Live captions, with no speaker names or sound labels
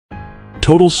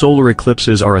Total solar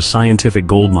eclipses are a scientific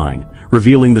goldmine,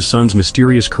 revealing the sun's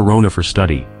mysterious corona for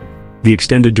study. The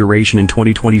extended duration in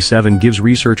 2027 gives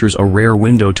researchers a rare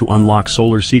window to unlock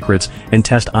solar secrets and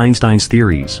test Einstein's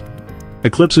theories.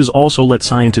 Eclipses also let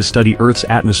scientists study Earth's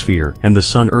atmosphere and the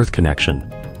Sun-Earth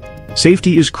connection.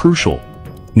 Safety is crucial.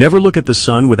 Never look at the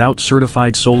sun without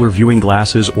certified solar viewing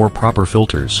glasses or proper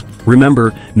filters.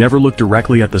 Remember, never look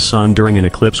directly at the sun during an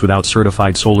eclipse without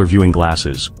certified solar viewing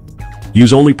glasses.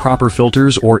 Use only proper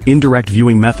filters or indirect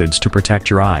viewing methods to protect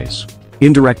your eyes.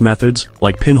 Indirect methods,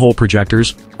 like pinhole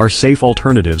projectors, are safe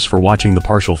alternatives for watching the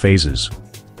partial phases.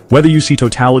 Whether you see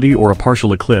totality or a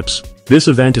partial eclipse, this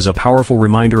event is a powerful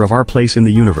reminder of our place in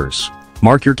the universe.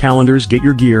 Mark your calendars, get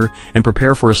your gear, and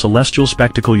prepare for a celestial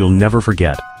spectacle you'll never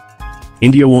forget.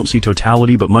 India won't see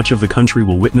totality, but much of the country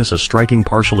will witness a striking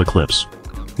partial eclipse.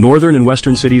 Northern and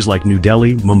western cities like New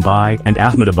Delhi, Mumbai, and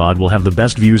Ahmedabad will have the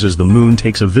best views as the moon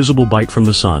takes a visible bite from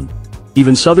the sun.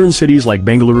 Even southern cities like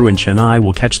Bengaluru and Chennai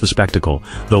will catch the spectacle,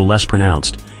 though less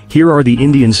pronounced. Here are the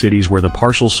Indian cities where the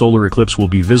partial solar eclipse will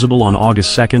be visible on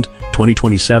August 2,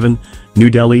 2027, New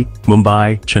Delhi,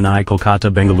 Mumbai, Chennai,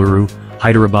 Kolkata, Bengaluru,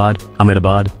 Hyderabad,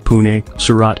 Ahmedabad, Pune,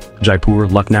 Surat, Jaipur,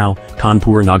 Lucknow,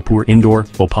 Kanpur, Nagpur, Indore,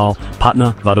 Bhopal,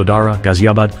 Patna, Vadodara,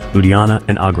 Ghaziabad, Ludhiana,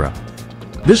 and Agra.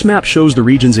 This map shows the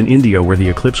regions in India where the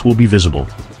eclipse will be visible.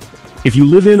 If you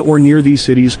live in or near these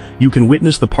cities, you can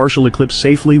witness the partial eclipse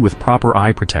safely with proper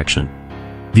eye protection.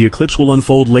 The eclipse will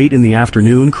unfold late in the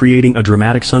afternoon, creating a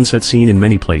dramatic sunset scene in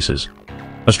many places.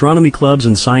 Astronomy clubs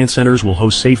and science centers will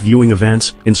host safe viewing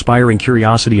events, inspiring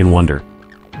curiosity and wonder.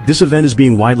 This event is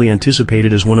being widely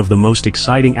anticipated as one of the most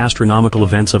exciting astronomical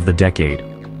events of the decade.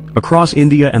 Across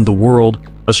India and the world,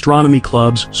 astronomy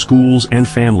clubs, schools, and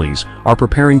families are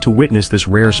preparing to witness this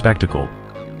rare spectacle.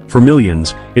 For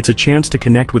millions, it's a chance to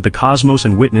connect with the cosmos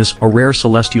and witness a rare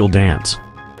celestial dance.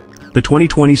 The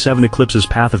 2027 eclipse's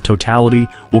path of totality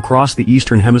will cross the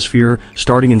Eastern Hemisphere,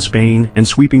 starting in Spain and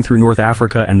sweeping through North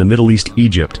Africa and the Middle East.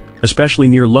 Egypt, especially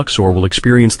near Luxor, will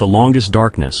experience the longest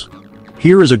darkness.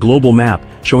 Here is a global map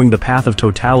showing the path of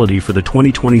totality for the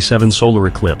 2027 solar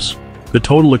eclipse. The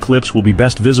total eclipse will be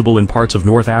best visible in parts of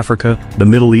North Africa, the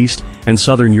Middle East, and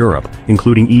Southern Europe,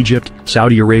 including Egypt,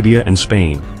 Saudi Arabia, and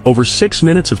Spain. Over 6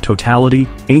 minutes of totality,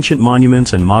 ancient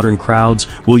monuments and modern crowds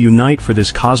will unite for this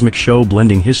cosmic show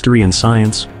blending history and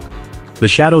science. The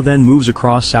shadow then moves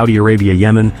across Saudi Arabia,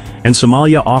 Yemen, and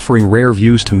Somalia, offering rare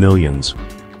views to millions.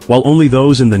 While only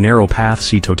those in the narrow path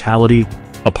see totality,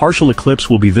 a partial eclipse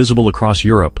will be visible across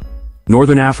Europe,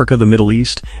 Northern Africa, the Middle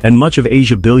East, and much of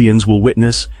Asia. Billions will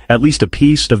witness at least a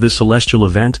piece of this celestial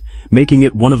event, making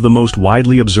it one of the most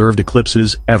widely observed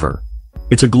eclipses ever.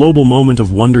 It's a global moment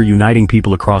of wonder uniting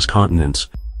people across continents.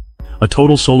 A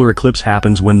total solar eclipse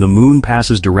happens when the moon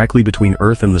passes directly between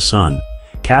Earth and the sun,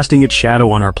 casting its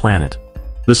shadow on our planet.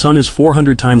 The sun is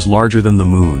 400 times larger than the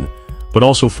moon, but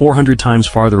also 400 times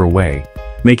farther away,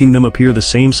 making them appear the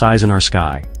same size in our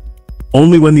sky.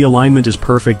 Only when the alignment is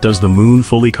perfect does the moon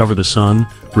fully cover the sun,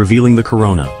 revealing the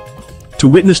corona. To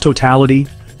witness totality,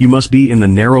 you must be in the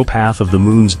narrow path of the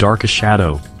moon's darkest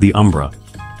shadow, the umbra.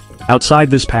 Outside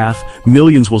this path,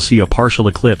 millions will see a partial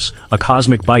eclipse, a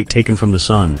cosmic bite taken from the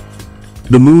sun.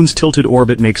 The moon's tilted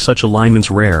orbit makes such alignments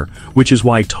rare, which is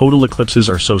why total eclipses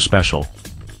are so special.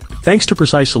 Thanks to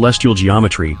precise celestial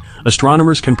geometry,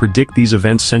 astronomers can predict these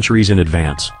events centuries in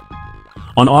advance.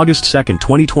 On August 2,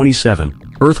 2027,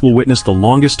 Earth will witness the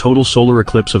longest total solar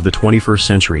eclipse of the 21st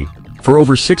century. For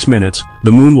over 6 minutes,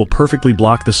 the moon will perfectly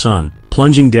block the sun,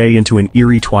 plunging day into an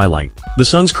eerie twilight. The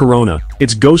sun's corona,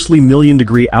 its ghostly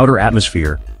million-degree outer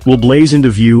atmosphere, will blaze into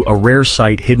view, a rare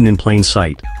sight hidden in plain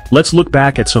sight. Let's look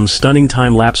back at some stunning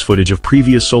time-lapse footage of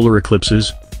previous solar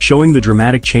eclipses, showing the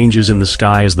dramatic changes in the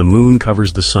sky as the moon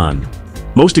covers the sun.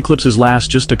 Most eclipses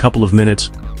last just a couple of minutes.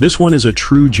 This one is a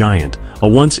true giant, a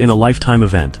once-in-a-lifetime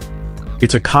event.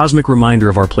 It's a cosmic reminder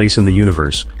of our place in the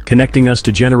universe, connecting us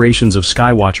to generations of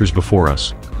skywatchers before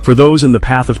us. For those in the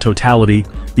path of totality,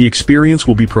 the experience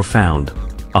will be profound.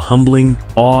 A humbling,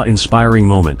 awe-inspiring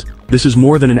moment. This is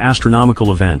more than an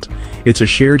astronomical event. It's a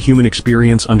shared human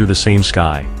experience under the same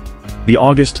sky. The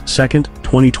August 2,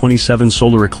 2027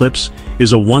 solar eclipse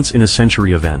is a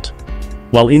once-in-a-century event.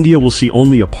 While India will see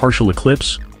only a partial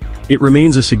eclipse, it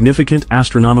remains a significant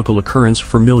astronomical occurrence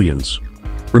for millions.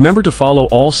 Remember to follow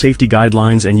all safety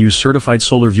guidelines and use certified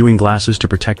solar viewing glasses to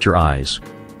protect your eyes.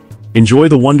 Enjoy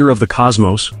the wonder of the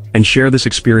cosmos and share this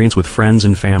experience with friends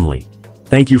and family.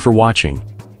 Thank you for watching.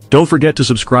 Don't forget to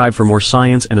subscribe for more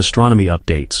science and astronomy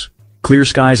updates. Clear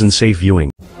skies and safe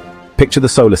viewing. Picture the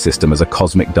solar system as a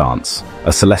cosmic dance,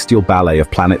 a celestial ballet of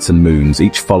planets and moons,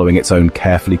 each following its own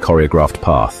carefully choreographed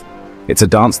path. It's a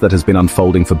dance that has been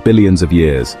unfolding for billions of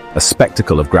years, a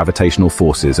spectacle of gravitational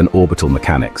forces and orbital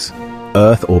mechanics.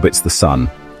 Earth orbits the Sun,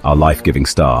 our life-giving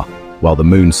star, while the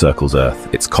Moon circles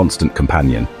Earth, its constant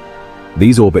companion.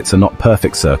 These orbits are not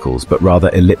perfect circles, but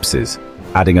rather ellipses,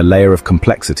 adding a layer of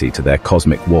complexity to their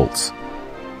cosmic waltz.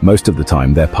 Most of the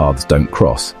time, their paths don't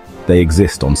cross. They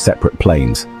exist on separate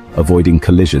planes, avoiding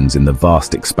collisions in the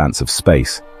vast expanse of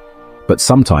space. But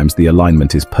sometimes the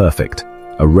alignment is perfect,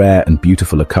 a rare and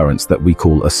beautiful occurrence that we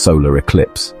call a solar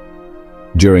eclipse.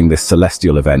 During this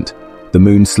celestial event, the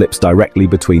Moon slips directly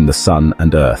between the Sun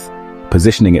and Earth,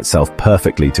 positioning itself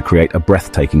perfectly to create a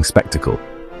breathtaking spectacle.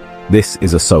 This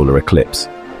is a solar eclipse,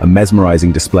 a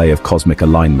mesmerizing display of cosmic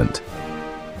alignment.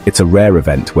 It's a rare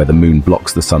event where the Moon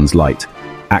blocks the Sun's light,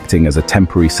 acting as a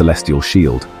temporary celestial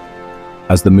shield.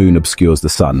 As the Moon obscures the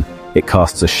Sun, it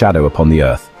casts a shadow upon the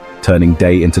Earth, turning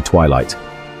day into twilight,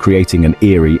 creating an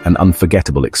eerie and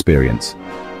unforgettable experience.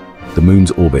 The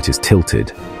Moon's orbit is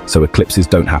tilted, so eclipses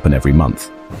don't happen every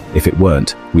month. If it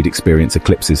weren't, we'd experience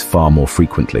eclipses far more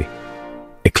frequently.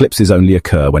 Eclipses only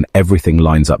occur when everything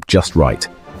lines up just right,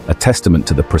 a testament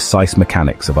to the precise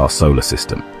mechanics of our solar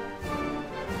system.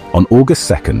 On August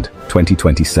 2nd,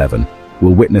 2027,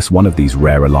 we'll witness one of these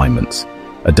rare alignments,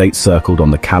 a date circled on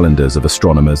the calendars of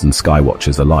astronomers and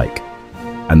skywatchers alike.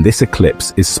 And this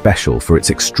eclipse is special for its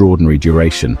extraordinary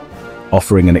duration,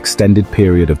 offering an extended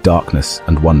period of darkness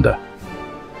and wonder.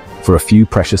 For a few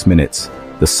precious minutes,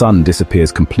 the Sun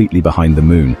disappears completely behind the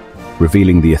Moon,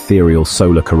 revealing the ethereal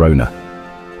solar corona.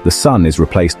 The Sun is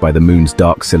replaced by the Moon's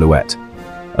dark silhouette,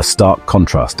 a stark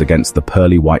contrast against the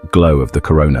pearly white glow of the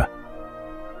corona.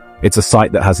 It's a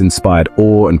sight that has inspired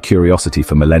awe and curiosity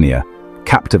for millennia,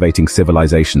 captivating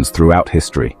civilizations throughout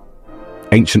history.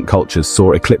 Ancient cultures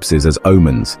saw eclipses as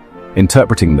omens,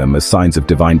 interpreting them as signs of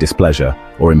divine displeasure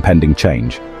or impending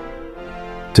change.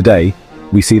 Today,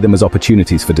 we see them as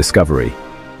opportunities for discovery,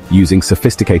 using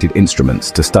sophisticated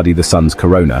instruments to study the Sun's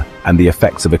corona and the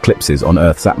effects of eclipses on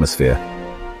Earth's atmosphere.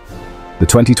 The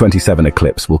 2027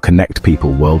 eclipse will connect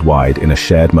people worldwide in a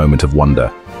shared moment of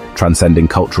wonder, transcending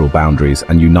cultural boundaries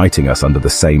and uniting us under the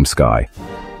same sky.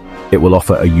 It will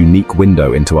offer a unique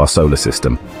window into our solar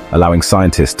system, allowing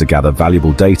scientists to gather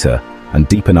valuable data and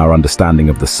deepen our understanding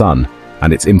of the Sun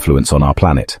and its influence on our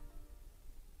planet.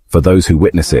 For those who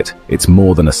witness it, it's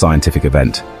more than a scientific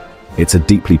event. It's a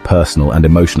deeply personal and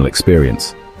emotional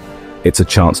experience. It's a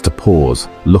chance to pause,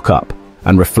 look up,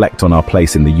 and reflect on our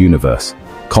place in the universe,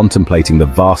 contemplating the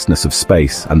vastness of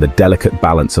space and the delicate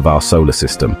balance of our solar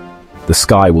system. The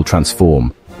sky will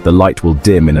transform, the light will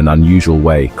dim in an unusual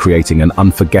way, creating an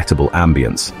unforgettable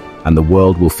ambience, and the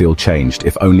world will feel changed,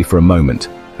 if only for a moment,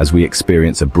 as we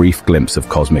experience a brief glimpse of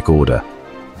cosmic order.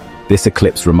 This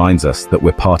eclipse reminds us that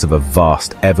we're part of a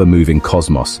vast, ever-moving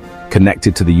cosmos,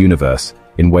 connected to the universe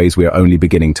in ways we are only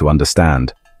beginning to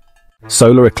understand.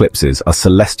 Solar eclipses are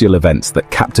celestial events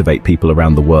that captivate people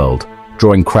around the world,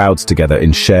 drawing crowds together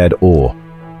in shared awe.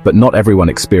 But not everyone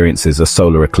experiences a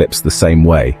solar eclipse the same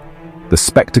way. The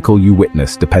spectacle you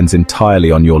witness depends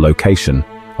entirely on your location,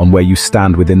 on where you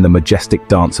stand within the majestic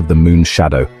dance of the Moon's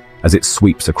shadow as it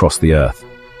sweeps across the Earth.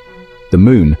 The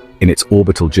Moon, in its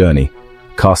orbital journey,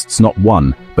 casts not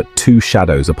one, but two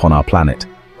shadows upon our planet,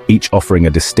 each offering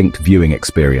a distinct viewing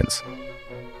experience.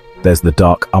 There's the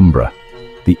dark umbra,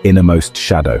 the innermost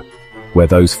shadow, where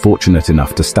those fortunate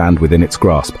enough to stand within its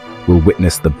grasp will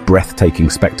witness the breathtaking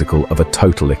spectacle of a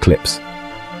total eclipse.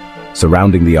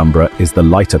 Surrounding the umbra is the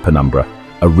lighter penumbra,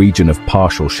 a region of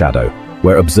partial shadow,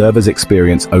 where observers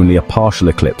experience only a partial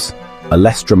eclipse, a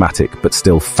less dramatic but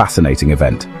still fascinating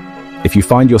event. If you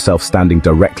find yourself standing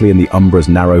directly in the umbra's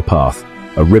narrow path,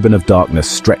 a ribbon of darkness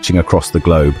stretching across the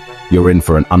globe, you're in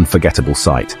for an unforgettable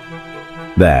sight.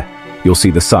 There, you'll see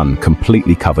the Sun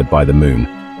completely covered by the Moon,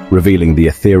 revealing the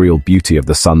ethereal beauty of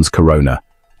the Sun's corona,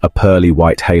 a pearly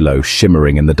white halo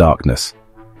shimmering in the darkness.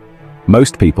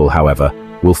 Most people, however,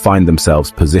 will find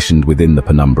themselves positioned within the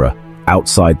penumbra,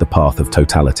 outside the path of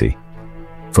totality.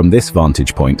 From this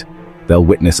vantage point, they'll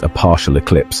witness a partial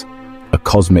eclipse, a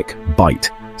cosmic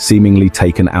bite seemingly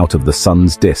taken out of the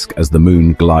Sun's disk as the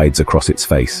Moon glides across its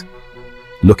face.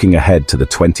 Looking ahead to the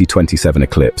 2027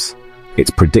 eclipse, it's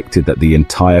predicted that the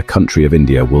entire country of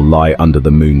India will lie under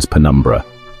the Moon's penumbra.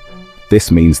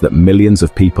 This means that millions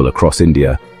of people across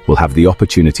India will have the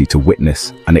opportunity to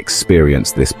witness and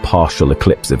experience this partial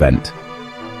eclipse event.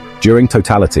 During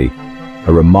totality,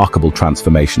 a remarkable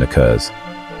transformation occurs.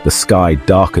 The sky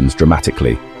darkens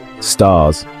dramatically.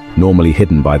 Stars, normally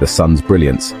hidden by the Sun's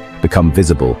brilliance, become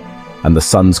visible, and the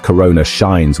Sun's corona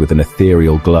shines with an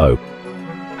ethereal glow.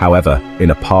 However,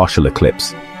 in a partial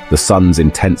eclipse, the Sun's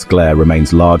intense glare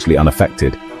remains largely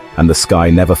unaffected, and the sky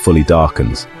never fully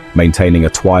darkens, maintaining a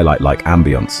twilight-like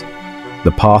ambience.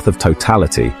 The path of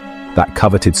totality, that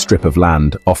coveted strip of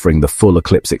land offering the full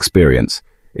eclipse experience,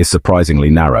 is surprisingly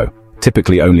narrow,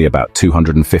 typically only about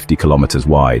 250 kilometers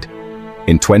wide.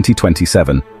 In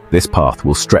 2027, this path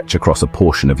will stretch across a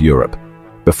portion of Europe,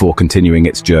 before continuing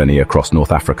its journey across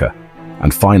North Africa,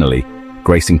 and finally,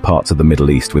 gracing parts of the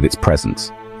Middle East with its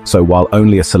presence. So while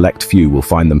only a select few will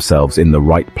find themselves in the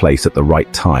right place at the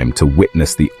right time to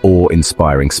witness the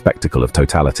awe-inspiring spectacle of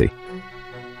totality,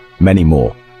 many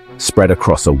more, spread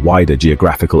across a wider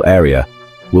geographical area,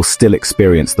 will still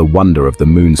experience the wonder of the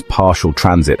moon's partial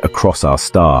transit across our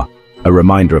star, a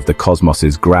reminder of the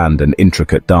cosmos's grand and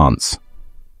intricate dance.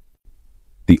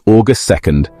 The August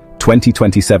 2nd,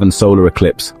 2027 solar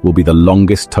eclipse will be the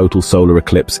longest total solar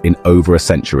eclipse in over a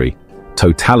century.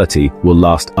 Totality will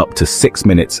last up to 6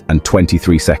 minutes and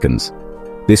 23 seconds.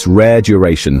 This rare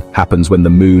duration happens when the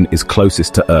moon is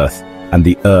closest to Earth and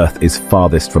the Earth is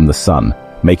farthest from the sun,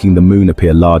 making the moon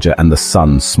appear larger and the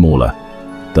sun smaller.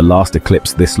 The last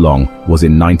eclipse this long was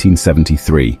in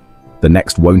 1973. The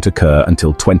next won't occur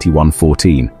until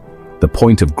 2114. The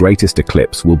point of greatest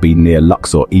eclipse will be near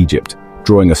Luxor, Egypt,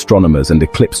 drawing astronomers and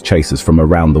eclipse chasers from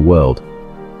around the world.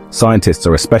 Scientists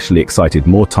are especially excited.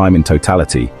 More time in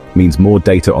totality means more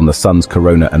data on the sun's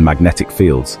corona and magnetic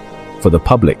fields. For the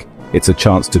public, it's a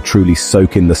chance to truly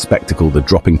soak in the spectacle, the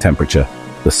dropping temperature,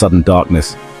 the sudden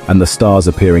darkness, and the stars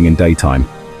appearing in daytime.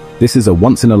 This is a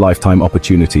once-in-a-lifetime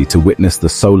opportunity to witness the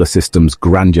solar system's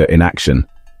grandeur in action.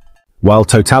 While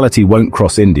totality won't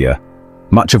cross India,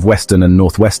 much of western and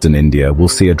northwestern India will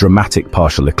see a dramatic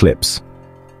partial eclipse.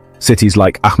 Cities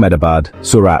like Ahmedabad,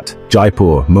 Surat,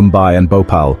 Jaipur, Mumbai and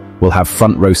Bhopal will have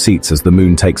front-row seats as the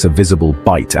moon takes a visible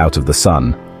bite out of the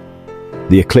sun.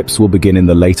 The eclipse will begin in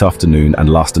the late afternoon and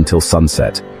last until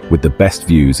sunset, with the best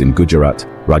views in Gujarat,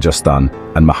 Rajasthan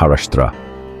and Maharashtra.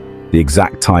 The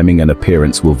exact timing and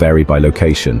appearance will vary by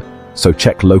location, so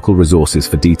check local resources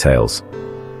for details.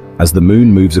 As the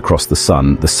moon moves across the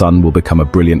sun will become a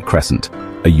brilliant crescent,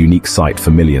 a unique sight for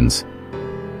millions.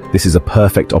 This is a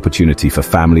perfect opportunity for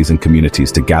families and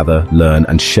communities to gather, learn,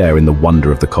 and share in the wonder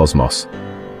of the cosmos.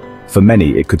 For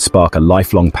many, it could spark a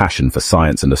lifelong passion for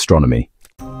science and astronomy.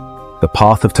 The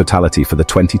path of totality for the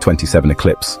 2027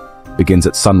 eclipse begins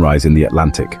at sunrise in the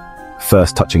Atlantic,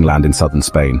 first touching land in southern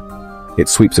Spain. It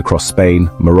sweeps across Spain,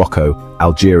 Morocco,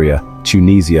 Algeria,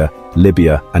 Tunisia,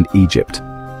 Libya, and Egypt,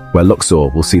 where Luxor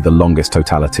will see the longest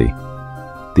totality.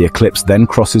 The eclipse then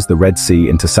crosses the Red Sea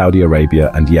into Saudi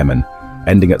Arabia and Yemen,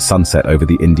 ending at sunset over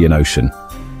the Indian Ocean.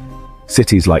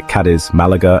 Cities like Cadiz,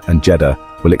 Malaga, and Jeddah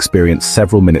will experience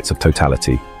several minutes of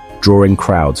totality, drawing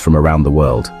crowds from around the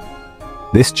world.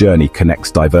 This journey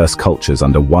connects diverse cultures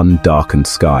under one darkened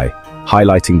sky,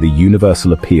 highlighting the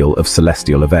universal appeal of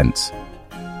celestial events.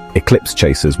 Eclipse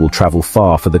chasers will travel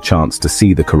far for the chance to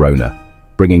see the corona,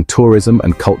 bringing tourism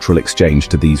and cultural exchange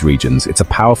to these regions. It's a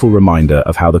powerful reminder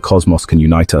of how the cosmos can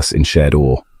unite us in shared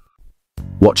awe.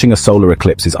 Watching a solar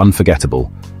eclipse is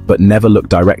unforgettable, but never look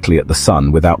directly at the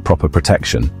sun without proper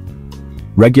protection.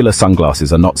 Regular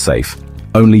sunglasses are not safe.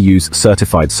 Only use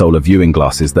certified solar viewing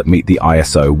glasses that meet the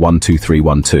ISO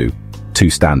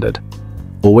 12312 standard.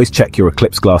 Always check your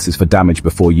eclipse glasses for damage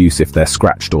before use. If they're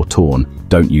scratched or torn,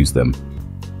 don't use them.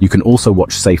 You can also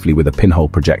watch safely with a pinhole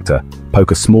projector.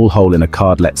 Poke a small hole in a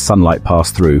card, let sunlight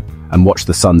pass through, and watch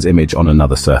the sun's image on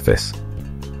another surface.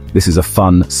 This is a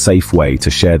fun, safe way to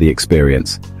share the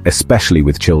experience, especially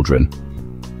with children.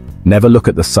 Never look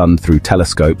at the sun through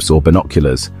telescopes or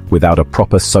binoculars without a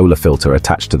proper solar filter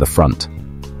attached to the front.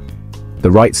 The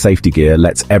right safety gear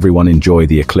lets everyone enjoy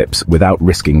the eclipse without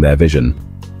risking their vision.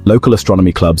 Local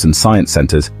astronomy clubs and science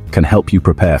centers can help you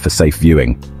prepare for safe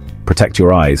viewing. Protect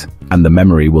your eyes, and the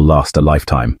memory will last a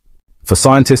lifetime. For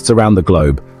scientists around the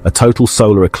globe, a total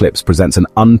solar eclipse presents an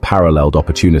unparalleled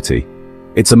opportunity.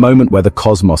 It's a moment where the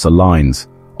cosmos aligns,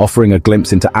 offering a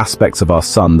glimpse into aspects of our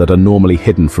sun that are normally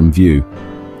hidden from view.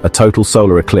 A total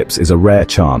solar eclipse is a rare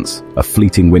chance, a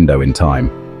fleeting window in time.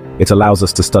 It allows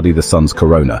us to study the sun's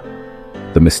corona,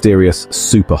 the mysterious,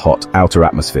 super-hot outer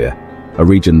atmosphere, a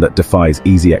region that defies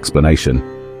easy explanation.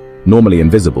 Normally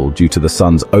invisible due to the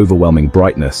sun's overwhelming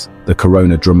brightness, the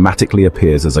corona dramatically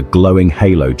appears as a glowing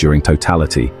halo during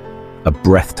totality, a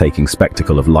breathtaking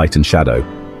spectacle of light and shadow.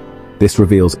 This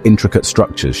reveals intricate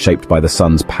structures shaped by the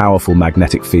sun's powerful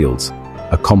magnetic fields,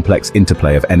 a complex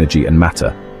interplay of energy and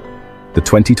matter. The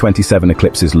 2027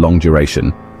 eclipse's long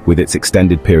duration, with its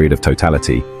extended period of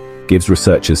totality, gives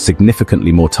researchers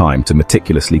significantly more time to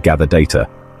meticulously gather data,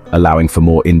 allowing for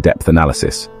more in-depth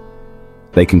analysis.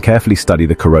 They can carefully study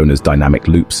the corona's dynamic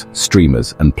loops,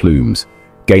 streamers, and plumes,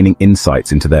 gaining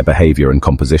insights into their behavior and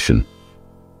composition.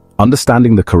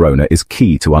 Understanding the corona is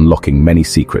key to unlocking many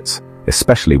secrets,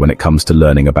 especially when it comes to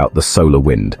learning about the solar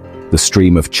wind, the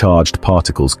stream of charged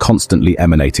particles constantly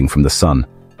emanating from the sun.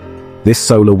 This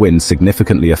solar wind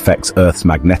significantly affects Earth's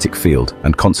magnetic field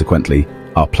and consequently,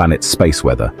 our planet's space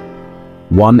weather.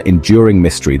 One enduring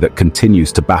mystery that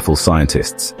continues to baffle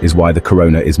scientists is why the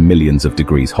corona is millions of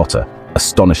degrees hotter,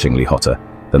 astonishingly hotter,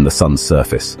 than the sun's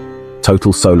surface.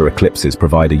 Total solar eclipses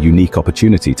provide a unique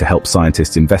opportunity to help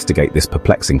scientists investigate this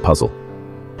perplexing puzzle.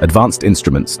 Advanced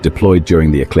instruments deployed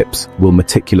during the eclipse will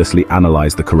meticulously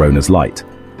analyze the corona's light,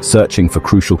 searching for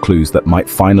crucial clues that might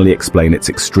finally explain its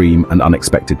extreme and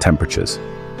unexpected temperatures.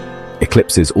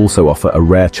 Eclipses also offer a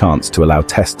rare chance to allow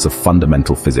tests of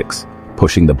fundamental physics,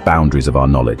 pushing the boundaries of our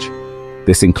knowledge.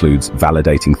 This includes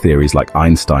validating theories like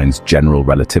Einstein's general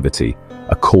relativity,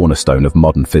 a cornerstone of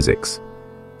modern physics.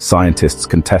 Scientists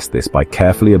can test this by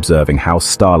carefully observing how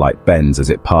starlight bends as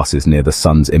it passes near the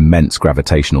sun's immense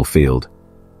gravitational field.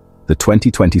 The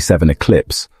 2027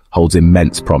 eclipse holds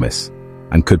immense promise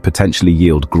and could potentially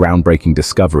yield groundbreaking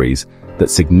discoveries that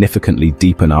significantly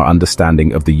deepen our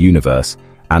understanding of the universe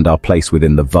and our place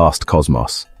within the vast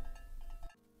cosmos.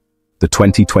 The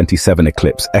 2027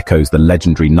 eclipse echoes the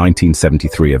legendary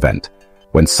 1973 event,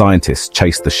 when scientists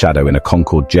chased the shadow in a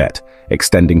Concorde jet,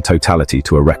 extending totality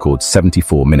to a record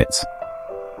 74 minutes.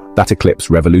 That eclipse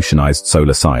revolutionized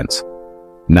solar science.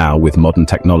 Now, with modern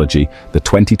technology, the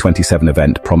 2027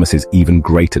 event promises even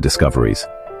greater discoveries.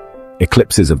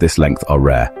 Eclipses of this length are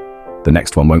rare. The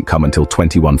next one won't come until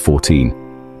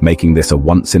 2114, making this a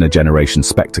once-in-a-generation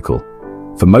spectacle.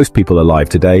 For most people alive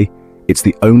today, it's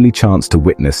the only chance to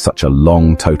witness such a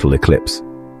long total eclipse.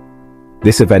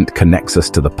 This event connects us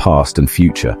to the past and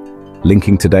future,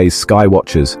 linking today's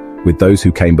skywatchers with those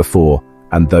who came before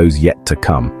and those yet to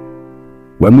come.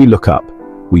 When we look up,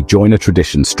 we join a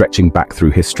tradition stretching back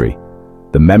through history.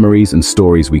 The memories and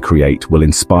stories we create will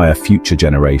inspire future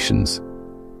generations.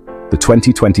 The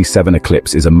 2027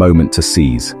 eclipse is a moment to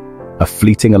seize, a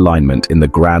fleeting alignment in the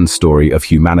grand story of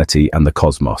humanity and the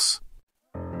cosmos.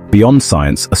 Beyond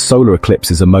science, a solar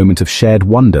eclipse is a moment of shared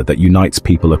wonder that unites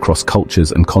people across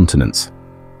cultures and continents.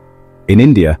 In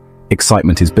India,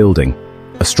 excitement is building.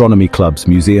 Astronomy clubs,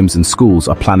 museums and schools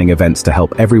are planning events to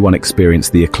help everyone experience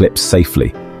the eclipse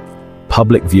safely.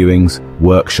 Public viewings,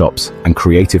 workshops and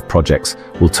creative projects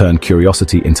will turn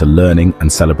curiosity into learning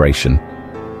and celebration.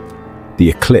 The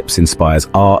eclipse inspires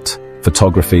art,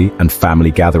 photography and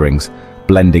family gatherings,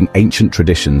 blending ancient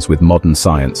traditions with modern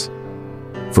science.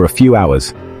 For a few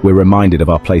hours, we're reminded of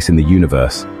our place in the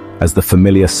universe as the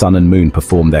familiar sun and moon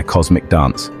perform their cosmic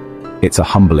dance. It's a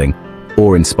humbling,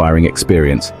 awe-inspiring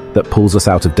experience that pulls us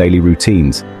out of daily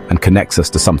routines and connects us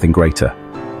to something greater.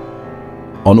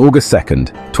 On August 2nd,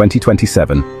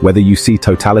 2027, whether you see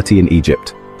totality in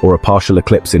Egypt or a partial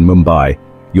eclipse in Mumbai,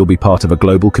 you'll be part of a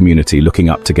global community looking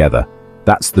up together.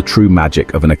 That's the true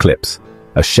magic of an eclipse,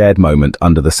 a shared moment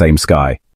under the same sky.